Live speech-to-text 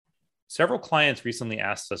Several clients recently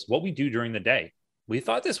asked us what we do during the day. We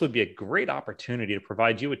thought this would be a great opportunity to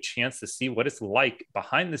provide you a chance to see what it's like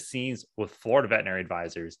behind the scenes with Florida Veterinary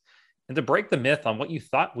Advisors and to break the myth on what you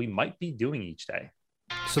thought we might be doing each day.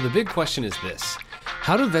 So the big question is this: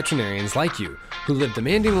 how do veterinarians like you, who live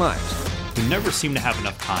demanding lives, who never seem to have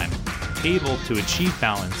enough time, able to achieve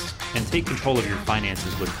balance and take control of your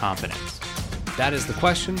finances with confidence? That is the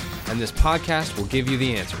question, and this podcast will give you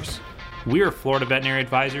the answers. We are Florida Veterinary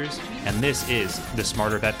Advisors, and this is the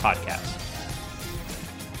Smarter Vet Podcast.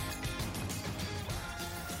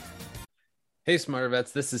 Hey, Smarter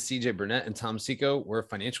Vets, this is CJ Burnett and Tom Seco. We're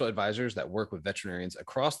financial advisors that work with veterinarians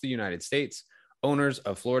across the United States, owners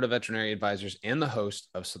of Florida Veterinary Advisors, and the host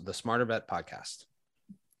of the Smarter Vet Podcast.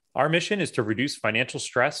 Our mission is to reduce financial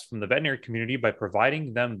stress from the veterinary community by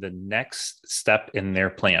providing them the next step in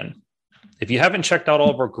their plan. If you haven't checked out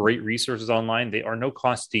all of our great resources online, they are no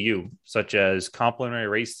cost to you, such as complimentary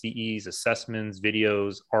race CEs, assessments,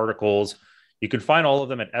 videos, articles. You can find all of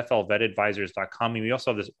them at flvetadvisors.com. And we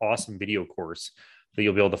also have this awesome video course that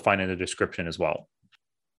you'll be able to find in the description as well.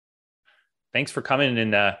 Thanks for coming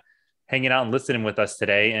and hanging out and listening with us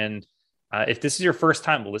today. And if this is your first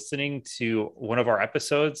time listening to one of our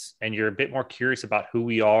episodes and you're a bit more curious about who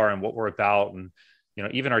we are and what we're about, and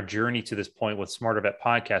even our journey to this point with Smarter Vet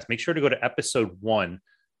Podcast, make sure to go to episode 1,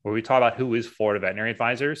 where we talk about who is Florida Veterinary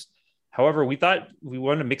Advisors. However, we thought we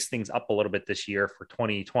wanted to mix things up a little bit this year for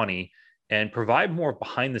 2020 and provide more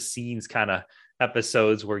behind the scenes kind of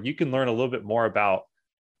episodes where you can learn a little bit more about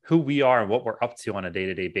who we are and what we're up to on a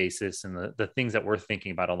day-to-day basis and the things that we're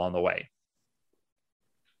thinking about along the way.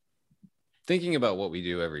 Thinking about what we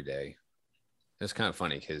do every day, it's kind of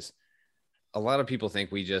funny because a lot of people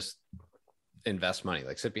think we just invest money,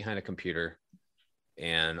 like sit behind a computer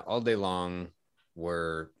and all day long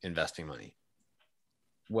we're investing money.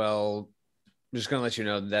 Well, I'm just going to let you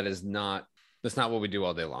know that's not what we do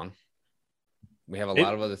all day long. We have a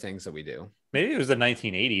lot of other things that we do. Maybe it was the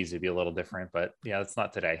 1980s, it'd be a little different, but yeah, it's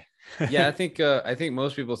not today. Yeah, I think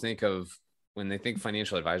most people think of, when they think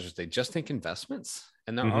financial advisors, they just think investments.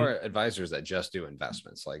 And there are advisors that just do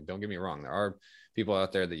investments. Like, don't get me wrong, there are people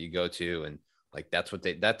out there that you go to and like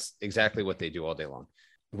that's exactly what they do all day long.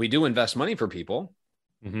 We do invest money for people.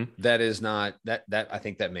 That is not that I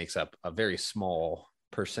think that makes up a very small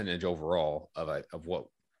percentage overall of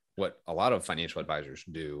what a lot of financial advisors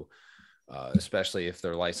do, especially if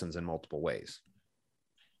they're licensed in multiple ways.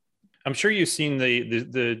 I'm sure you've seen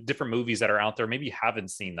the different movies that are out there. Maybe you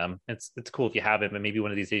haven't seen them. It's cool if you haven't, but maybe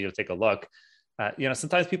one of these days you'll take a look.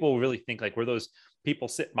 Sometimes people really think like we're those people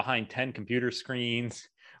sitting behind 10 computer screens.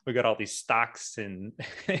 We got all these stocks and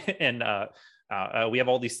we have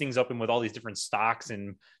all these things open with all these different stocks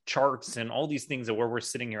and charts and all these things where we're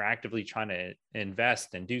sitting here actively trying to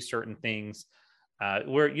invest and do certain things.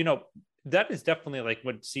 Where that is definitely like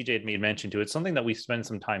what CJ had made mention to. It's something that we spend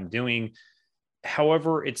some time doing.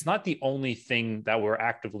 However, it's not the only thing that we're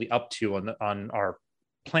actively up to on our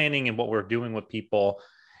planning and what we're doing with people.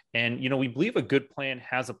 And, we believe a good plan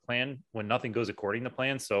has a plan when nothing goes according to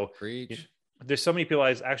plan. So there's so many people.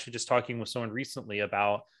 I was actually just talking with someone recently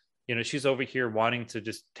about, she's over here wanting to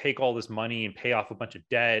just take all this money and pay off a bunch of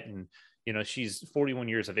debt. And, she's 41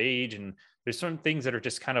 years of age. And there's certain things that are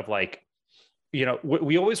just kind of like,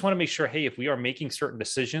 we always want to make sure, hey, if we are making certain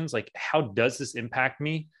decisions, like how does this impact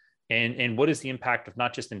me? And what is the impact of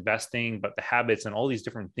not just investing, but the habits and all these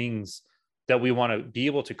different things that we want to be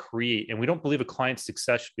able to create. And we don't believe a client's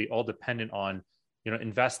success should be all dependent on,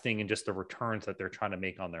 investing and just the returns that they're trying to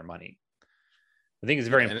make on their money. I think it's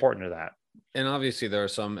very important to that. And obviously there are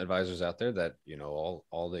some advisors out there that,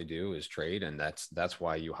 all they do is trade. And that's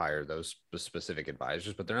why you hire those specific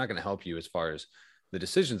advisors, but they're not going to help you as far as the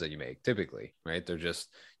decisions that you make typically, right? They're just,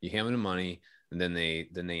 you hand them the money and then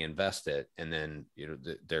they invest it. And then,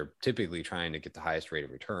 they're typically trying to get the highest rate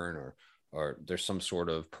of return or there's some sort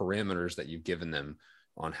of parameters that you've given them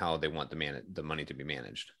on how they want the money to be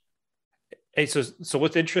managed. Hey, so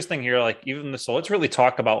what's interesting here, like so let's really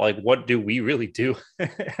talk about like, what do we really do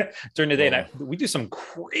during the day? And we do some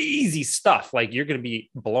crazy stuff. Like you're going to be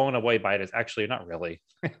blown away by it. It's actually not really.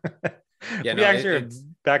 Yeah, we actually are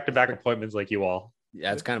back-to-back appointments like you all.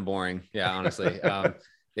 Yeah, it's kind of boring. Yeah, honestly.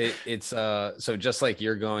 It's so just like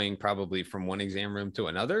you're going probably from one exam room to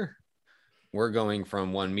another, we're going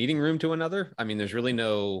from one meeting room to another. I mean, there's really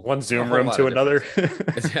no one Zoom room to another.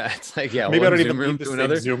 Yeah, it's like, yeah, maybe I don't Zoom even room need the to same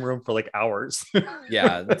another Zoom room for like hours.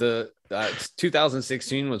 Yeah, the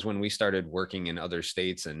 2016 was when we started working in other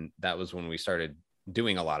states, and that was when we started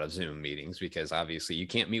doing a lot of Zoom meetings, because obviously you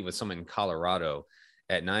can't meet with someone in Colorado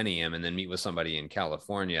at 9 a.m. and then meet with somebody in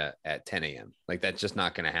California at 10 a.m. Like that's just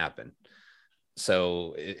not going to happen.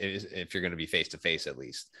 So if you're going to be face to face, at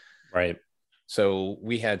least. Right. So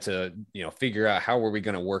we had to, figure out how were we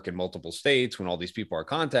going to work in multiple states when all these people are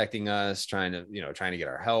contacting us, trying to get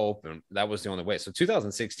our help. And that was the only way. So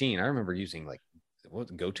 2016, I remember using like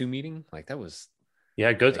GoToMeeting. Like that was. Yeah.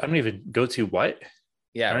 I don't even go to what?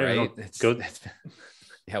 Yeah. Right.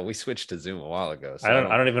 Yeah. We switched to Zoom a while ago. So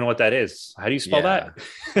I don't even know what that is. How do you spell that?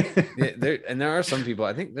 There are some people,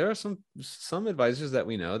 I think there are some advisors that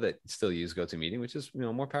we know that still use GoToMeeting, which is,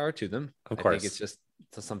 more power to them. Of course. I think it's just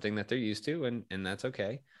something that they're used to, and that's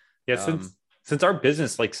okay. Yeah. Since our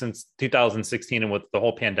business, like since 2016 and with the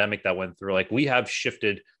whole pandemic that went through, like we have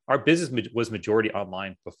shifted, our business was majority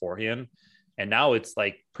online beforehand. And now it's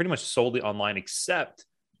like pretty much solely online, except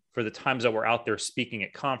for the times that we're out there speaking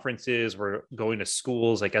at conferences, we're going to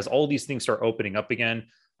schools, like as all these things start opening up again.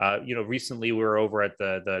 Recently we were over at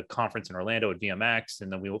the conference in Orlando at VMX,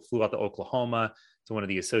 and then we flew out to Oklahoma to one of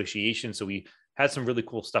the associations. So we had some really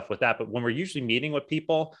cool stuff with that. But when we're usually meeting with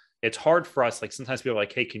people, it's hard for us. Like sometimes people are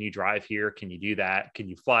like, hey, can you drive here? Can you do that? Can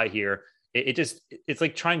you fly here? It's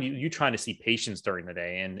like trying to see patients during the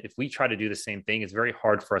day. And if we try to do the same thing, it's very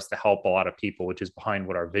hard for us to help a lot of people, which is behind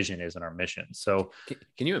what our vision is and our mission. So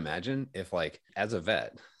can you imagine if like, as a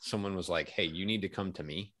vet, someone was like, hey, you need to come to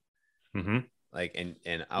me. Mm-hmm. Like, and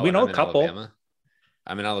we know a couple.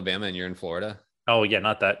 I'm in Alabama and you're in Florida. Oh yeah.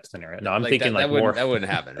 Not that scenario. No, I'm thinking that more. That wouldn't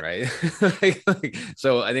happen. Right.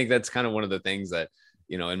 So I think that's kind of one of the things that,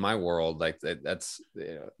 in my world, like that's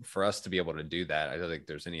for us to be able to do that. I don't think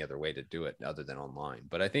there's any other way to do it other than online.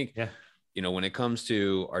 But I think, when it comes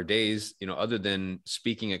to our days, other than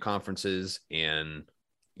speaking at conferences and,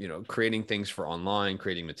 creating things for online,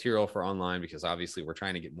 creating material for online, because obviously we're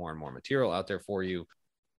trying to get more and more material out there for you.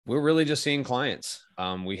 We're really just seeing clients.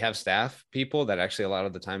 We have staff people that actually a lot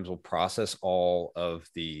of the times will process all of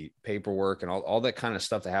the paperwork and all that kind of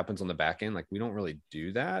stuff that happens on the back end. Like we don't really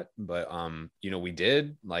do that, but we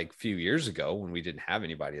did like a few years ago when we didn't have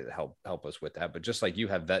anybody that help us with that. But just like you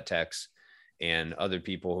have vet techs and other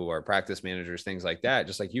people who are practice managers, things like that,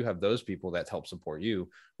 just like you have those people that help support you,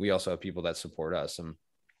 we also have people that support us. And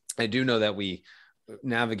I do know that we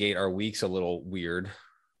navigate our weeks a little weird.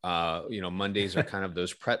 Mondays are kind of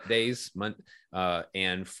those prep days,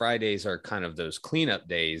 and Fridays are kind of those cleanup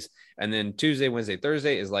days. And then Tuesday, Wednesday,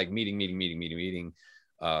 Thursday is like meeting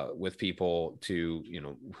with people to,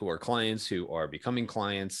 who are clients, who are becoming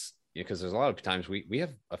clients, because there's a lot of times we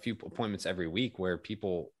have a few appointments every week where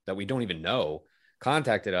people that we don't even know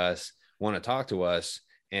contacted us, want to talk to us.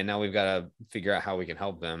 And now we've got to figure out how we can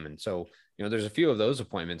help them. And so, there's a few of those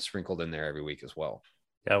appointments sprinkled in there every week as well.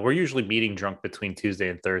 Yeah, we're usually meeting drunk between Tuesday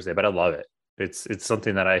and Thursday, but I love it. It's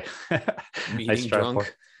something that I meeting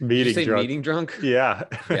drunk. Meeting drunk. Yeah.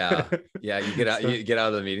 Yeah. You get out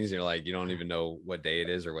of the meetings and you're like, you don't even know what day it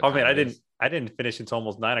is or what. Oh man, I didn't finish until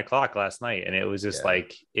almost 9:00 last night, and it was just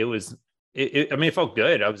like it felt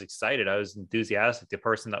good. I was excited. I was enthusiastic. The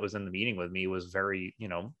person that was in the meeting with me was very,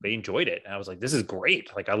 they enjoyed it, and I was like, this is great.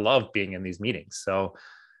 Like I love being in these meetings. So.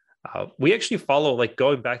 We actually follow, like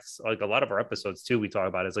going back to like a lot of our episodes too, we talk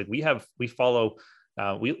about is like we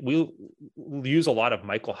use a lot of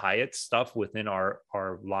Michael Hyatt's stuff within our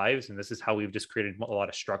lives. And this is how we've just created a lot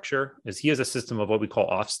of structure is he has a system of what we call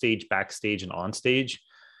offstage, backstage, and onstage.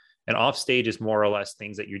 And offstage is more or less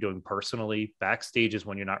things that you're doing personally. Backstage is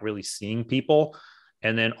when you're not really seeing people.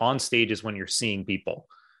 And then on stage is when you're seeing people.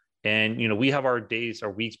 And, we have our days,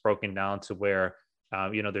 our weeks broken down to where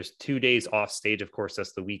there's 2 days off stage. Of course,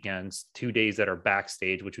 that's the weekends, 2 days that are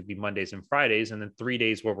backstage, which would be Mondays and Fridays. And then 3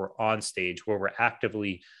 days where we're on stage, where we're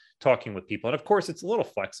actively talking with people. And of course, it's a little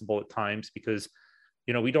flexible at times because,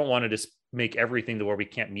 we don't want to just make everything to where we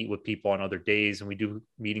can't meet with people on other days. And we do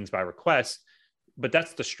meetings by request, but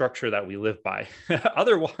that's the structure that we live by.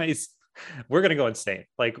 Otherwise, we're going to go insane.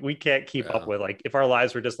 Like we can't keep up with, like, if our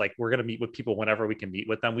lives were just like, we're going to meet with people whenever we can meet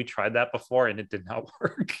with them. We tried that before and it did not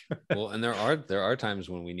work. Well, and there are times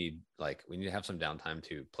when we need to have some downtime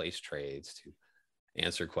to place trades, to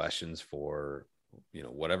answer questions for,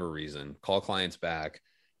 whatever reason, call clients back,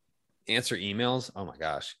 answer emails. Oh my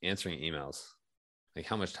gosh, answering emails. Like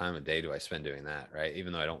how much time a day do I spend doing that? Right.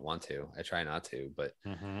 Even though I don't want to, I try not to, but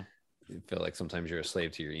I feel like sometimes you're a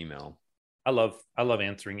slave to your email. I love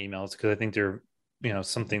answering emails because I think they're,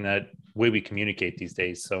 something that way we communicate these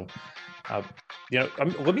days. So,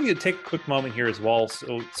 let me take a quick moment here as well.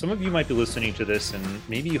 So some of you might be listening to this and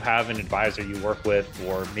maybe you have an advisor you work with,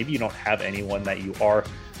 or maybe you don't have anyone that you are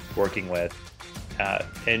working with.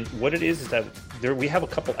 And what it is that we have a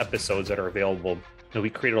couple episodes that are available that we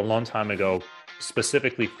created a long time ago,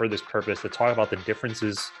 specifically for this purpose, to talk about the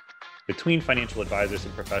differences between financial advisors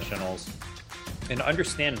and professionals. and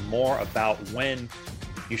understand more about when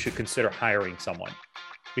you should consider hiring someone.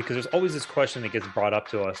 Because there's always this question that gets brought up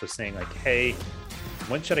to us of saying like, hey,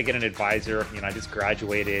 when should I get an advisor? I just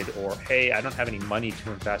graduated, or hey, I don't have any money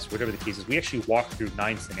to invest, whatever the case is. We actually walk through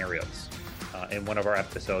 9 scenarios in one of our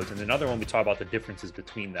episodes. And another one, we talk about the differences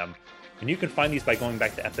between them. And you can find these by going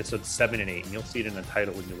back to episodes 7 and 8, and you'll see it in the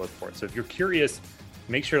title when you look for it. So if you're curious,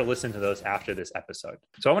 make sure to listen to those after this episode.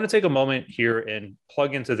 So I want to take a moment here and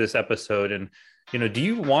plug into this episode. And, do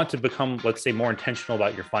you want to become, let's say, more intentional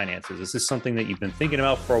about your finances? Is this something that you've been thinking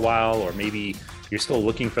about for a while, or maybe you're still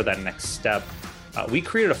looking for that next step? We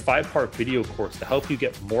created a 5-part video course to help you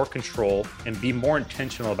get more control and be more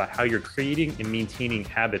intentional about how you're creating and maintaining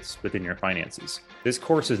habits within your finances. This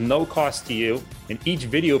course is no cost to you, and each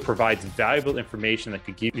video provides valuable information that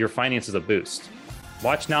could give your finances a boost.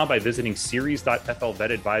 Watch now by visiting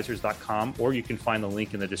series.flvetadvisors.com, or you can find the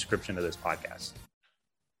link in the description of this podcast.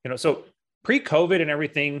 So pre-COVID and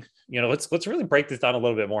everything, let's really break this down a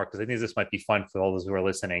little bit more, because I think this might be fun for all those who are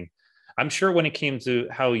listening. I'm sure when it came to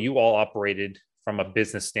how you all operated from a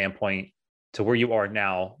business standpoint to where you are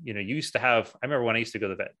now, you used to have, I remember when I used to go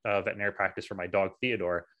to veterinary practice for my dog,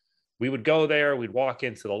 Theodore, we would go there, we'd walk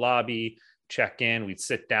into the lobby, check in, we'd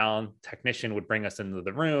sit down, technician would bring us into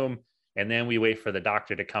the room, and then we wait for the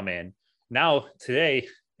doctor to come in. Now, today,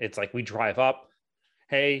 it's like we drive up,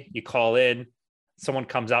 hey, you call in, someone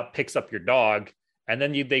comes out, picks up your dog, and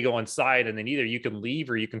then they go inside, and then either you can leave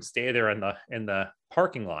or you can stay there in the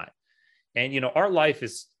parking lot. And, our life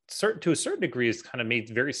is to a certain degree is kind of made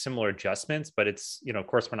very similar adjustments, but it's, of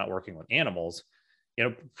course, we're not working with animals.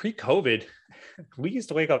 Pre-COVID, we used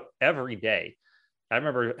to wake up every day. I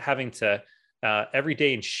remember having to every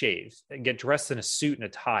day and shave and get dressed in a suit and a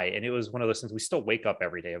tie. And it was one of those things. We still wake up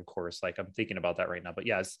every day, of course, like I'm thinking about that right now. But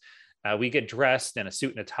yes, we get dressed in a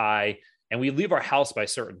suit and a tie, and we leave our house by a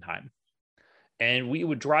certain time. And we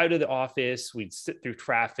would drive to the office. We'd sit through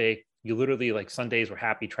traffic. You literally, like, some days were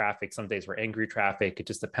happy traffic, some days were angry traffic. It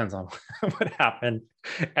just depends on what happened.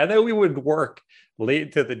 And then we would work late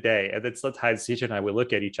into the day. And then sometimes CJ and I would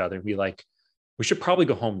look at each other and be like, we should probably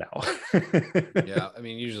go home now. Yeah. I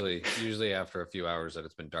mean, usually after a few hours that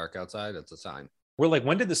it's been dark outside, that's a sign. We're like,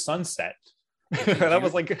 when did the sun set? That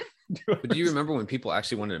was like, but do you remember when people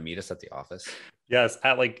actually wanted to meet us at the office? Yes,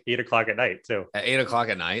 at like 8 o'clock at night too. At 8 o'clock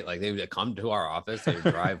at night, like they would come to our office, they would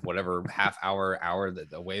drive whatever half hour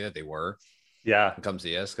the way that they were. Yeah, and come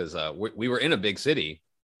see us, because we were in a big city,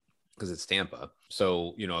 because it's Tampa.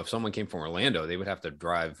 So if someone came from Orlando, they would have to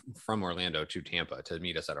drive from Orlando to Tampa to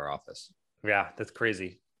meet us at our office. Yeah, that's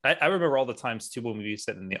crazy. I remember all the times too when we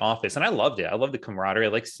sit in the office, and I loved it. I loved the camaraderie. I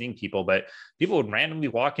like seeing people, but people would randomly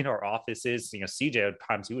walk into our offices. CJ at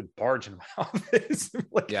times he would barge in my office,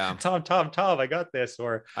 like, yeah, Tom, I got this.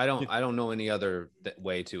 Or I don't know any other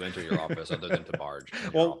way to enter your office other than to barge.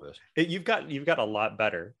 Well, you've got a lot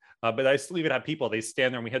better. But I still even have people. They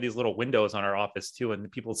stand there, and we have these little windows on our office too,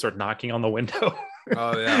 and people start knocking on the window.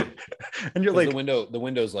 Oh yeah, and you're like, the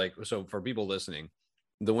window's like, so for people listening,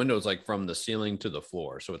 the window is like from the ceiling to the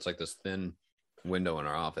floor. So it's like this thin window in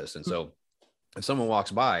our office. And so if someone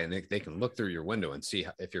walks by and they can look through your window and see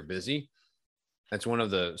if you're busy, that's one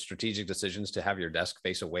of the strategic decisions, to have your desk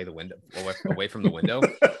face away from the window.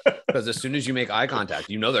 Because as soon as you make eye contact,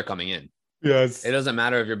 they're coming in. Yes. It doesn't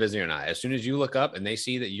matter if you're busy or not. As soon as you look up and they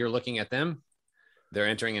see that you're looking at them, they're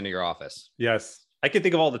entering into your office. Yes. I can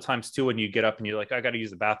think of all the times too, when you get up and you're like, I got to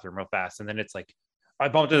use the bathroom real fast. And then it's like, I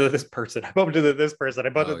bumped into this person. I bumped into this person. I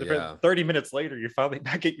bumped into yeah. 30 minutes later, you're finally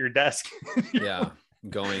back at your desk. Yeah.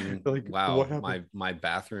 Going, like, wow, my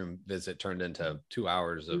bathroom visit turned into 2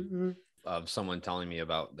 hours of someone telling me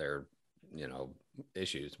about their,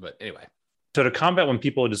 issues. But anyway. So to combat when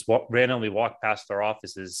people just randomly walk past our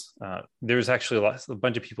offices, there's actually a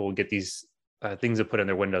bunch of people would get these things to put in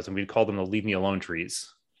their windows, and we'd call them the leave me alone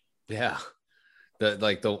trees. Yeah.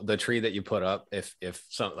 The tree that you put up, if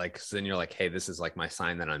some, like, so then you're like, hey, this is like my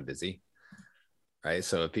sign that I'm busy, right?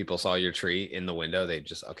 So if people saw your tree in the window, they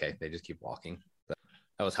just keep walking.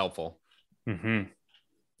 That was helpful.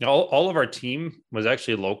 Mm-hmm. All of our team was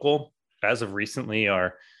actually local. As of recently,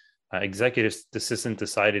 our executive assistant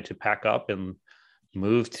decided to pack up and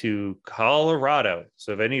move to Colorado.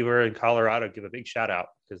 So if anywhere in Colorado, give a big shout out,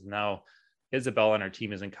 because now Isabel and our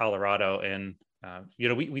team is in Colorado. And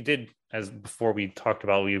we did, as before we talked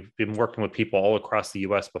about, we've been working with people all across the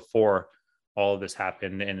US before all of this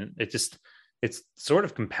happened. And it's sort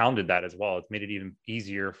of compounded that as well. It's made it even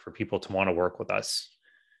easier for people to want to work with us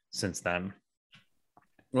since then.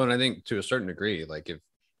 Well, and I think to a certain degree, like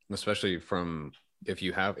if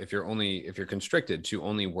you're constricted to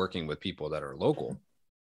only working with people that are local,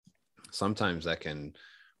 sometimes that can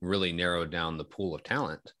really narrowed down the pool of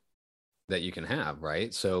talent that you can have,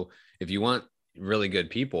 right? So if you want really good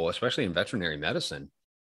people, especially in veterinary medicine,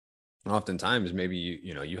 oftentimes maybe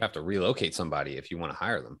you have to relocate somebody if you want to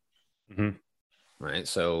hire them. Mm-hmm. Right.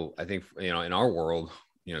 So I think, in our world,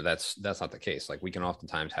 that's not the case. Like, we can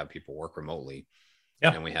oftentimes have people work remotely.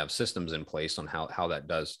 Yeah. And we have systems in place on how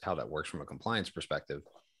that works from a compliance perspective.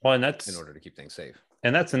 Well, and that's in order to keep things safe.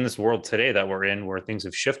 And that's in this world today that we're in, where things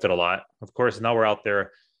have shifted a lot. Of course, now we're out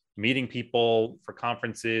there meeting people for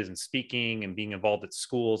conferences and speaking and being involved at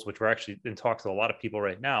schools, which we're actually in talks with a lot of people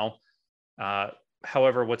right now.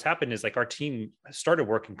 However, what's happened is, like, our team started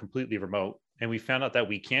working completely remote, and we found out that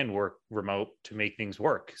we can work remote to make things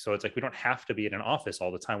work. So it's like, we don't have to be in an office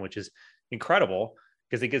all the time, which is incredible,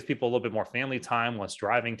 because it gives people a little bit more family time, less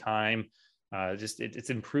driving time. It's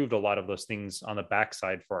improved a lot of those things on the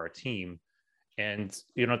backside for our team. And,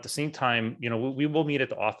 at the same time, we will meet at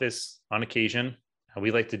the office on occasion.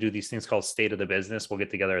 We like to do these things called state of the business. We'll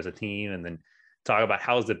get together as a team and then talk about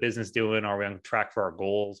how's the business doing? Are we on track for our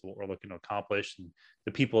goals, what we're looking to accomplish, and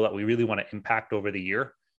the people that we really want to impact over the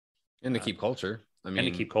year. And to keep culture. And to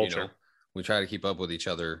keep culture. We try to keep up with each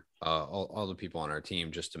other, all the people on our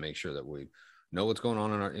team, just to make sure that we know what's going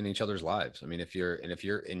on in each other's lives. I mean, if you're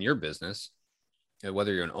in your business,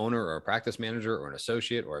 whether you're an owner or a practice manager or an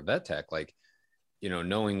associate or a vet tech, like,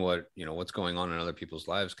 knowing what's going on in other people's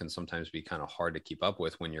lives can sometimes be kind of hard to keep up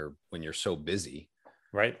with when you're so busy.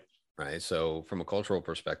 Right. So from a cultural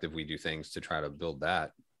perspective, we do things to try to build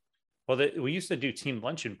that. Well, we used to do team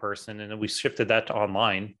lunch in person, and then we shifted that to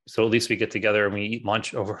online. So at least we get together and we eat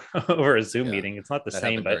lunch over a Zoom meeting. It's not the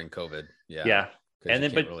same, but during COVID. Yeah. And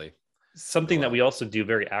then, something that we also do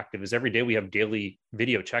very active is every day we have daily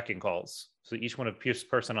video check-in calls. So each one of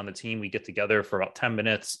person on the team, we get together for about 10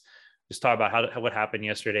 minutes, just talk about what happened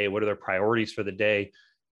yesterday, what are their priorities for the day,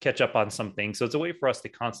 catch up on something. So it's a way for us to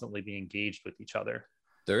constantly be engaged with each other.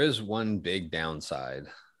 There is one big downside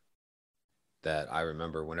that I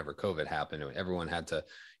remember whenever COVID happened, everyone had to,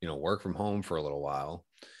 work from home for a little while.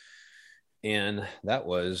 And that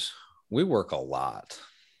was, we work a lot,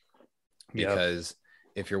 because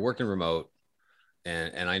if you're working remote,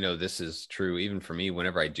 and I know this is true even for me,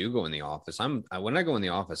 whenever I do go in the office, when I go in the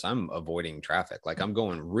office, I'm avoiding traffic. Like, I'm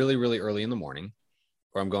going really, really early in the morning,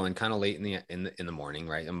 or I'm going kind of late in the morning,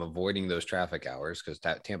 right? I'm avoiding those traffic hours because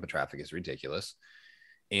Tampa traffic is ridiculous.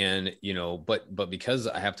 And, but because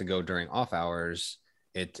I have to go during off hours,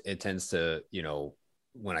 it tends to,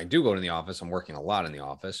 when I do go to the office, I'm working a lot in the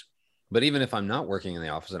office. But even if I'm not working in the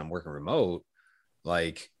office and I'm working remote,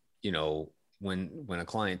 like, when a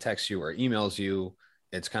client texts you or emails you,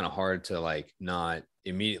 it's kind of hard to, like, not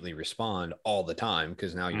immediately respond all the time,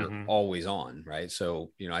 because now you're always on, right?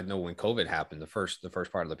 So, I know when COVID happened, the first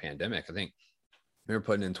part of the pandemic, I think we were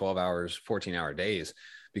putting in 12 hours, 14-hour days,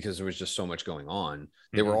 because there was just so much going on.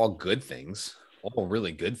 They were all good things, all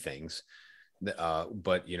really good things.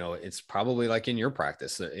 But, it's probably like in your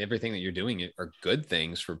practice, everything that you're doing are good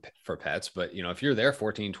things for pets. But, if you're there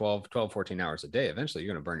 14 hours a day, eventually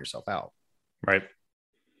you're going to burn yourself out. Right.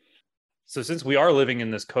 So since we are living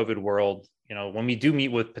in this COVID world, when we do meet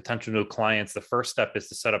with potential new clients, the first step is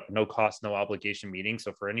to set up no cost, no obligation meetings.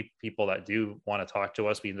 So for any people that do want to talk to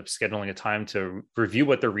us, we end up scheduling a time to review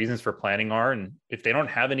what their reasons for planning are. And if they don't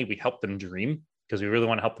have any, we help them dream, because we really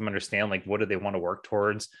want to help them understand, like, what do they want to work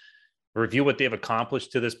towards, review what they've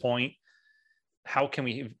accomplished to this point. How can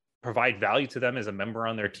we provide value to them as a member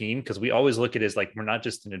on their team? Because we always look at it as, like, we're not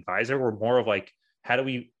just an advisor. We're more of like, how do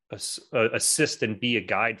we assist and be a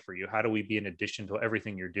guide for you? How do we be an addition to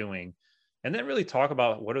everything you're doing? And then really talk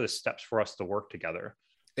about what are the steps for us to work together.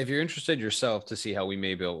 If you're interested yourself to see how we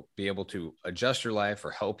may be able to adjust your life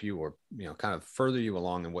or help you, or, kind of further you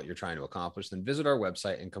along in what you're trying to accomplish, then visit our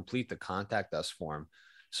website and complete the Contact Us form.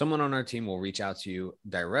 Someone on our team will reach out to you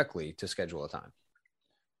directly to schedule a time.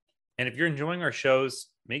 And if you're enjoying our shows,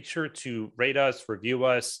 make sure to rate us, review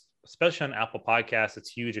us, especially on Apple Podcasts.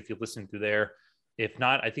 It's huge if you listen through there. If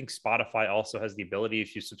not, I think Spotify also has the ability,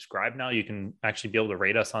 if you subscribe now, you can actually be able to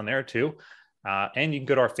rate us on there too. And you can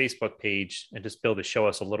go to our Facebook page and just be able to show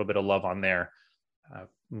us a little bit of love on there.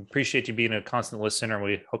 Appreciate you being a constant listener.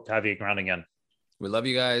 We hope to have you around again. We love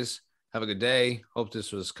you guys. Have a good day. Hope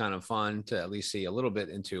this was kind of fun to at least see a little bit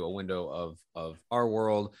into a window of our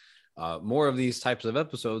world. More of these types of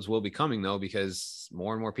episodes will be coming, though, because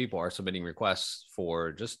more and more people are submitting requests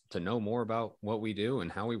for just to know more about what we do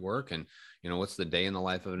and how we work, and what's the day in the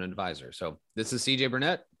life of an advisor. So this is CJ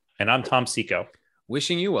Burnett. And I'm Tom Seco.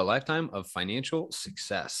 Wishing you a lifetime of financial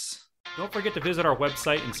success. Don't forget to visit our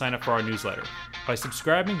website and sign up for our newsletter. By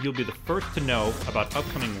subscribing, you'll be the first to know about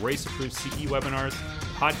upcoming RACE-approved CE webinars,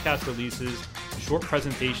 podcast releases, short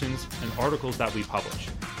presentations, and articles that we publish.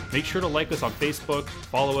 Make sure to like us on Facebook,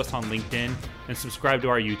 follow us on LinkedIn, and subscribe to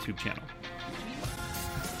our YouTube channel.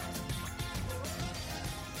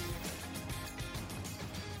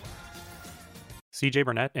 CJ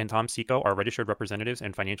Burnett and Tom Seco are registered representatives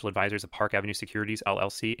and financial advisors of Park Avenue Securities,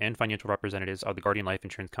 LLC, and financial representatives of the Guardian Life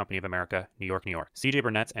Insurance Company of America, New York, New York. CJ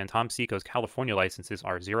Burnett's and Tom Seco's California licenses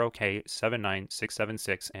are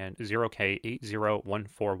 0K79676 and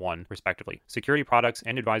 0K80141, respectively. Security products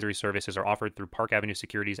and advisory services are offered through Park Avenue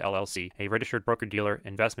Securities, LLC, a registered broker-dealer,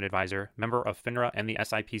 investment advisor, member of FINRA and the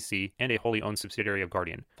SIPC, and a wholly owned subsidiary of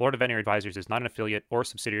Guardian. Florida Veterinary Advisors is not an affiliate or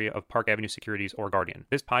subsidiary of Park Avenue Securities or Guardian.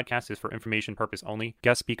 This podcast is for information purpose only.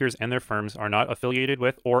 Guest speakers and their firms are not affiliated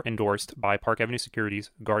with or endorsed by Park Avenue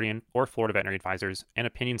Securities, Guardian, or Florida Veterinary Advisors, and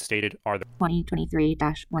opinions stated are the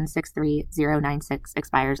 2023-163096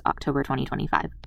 expires October 2025.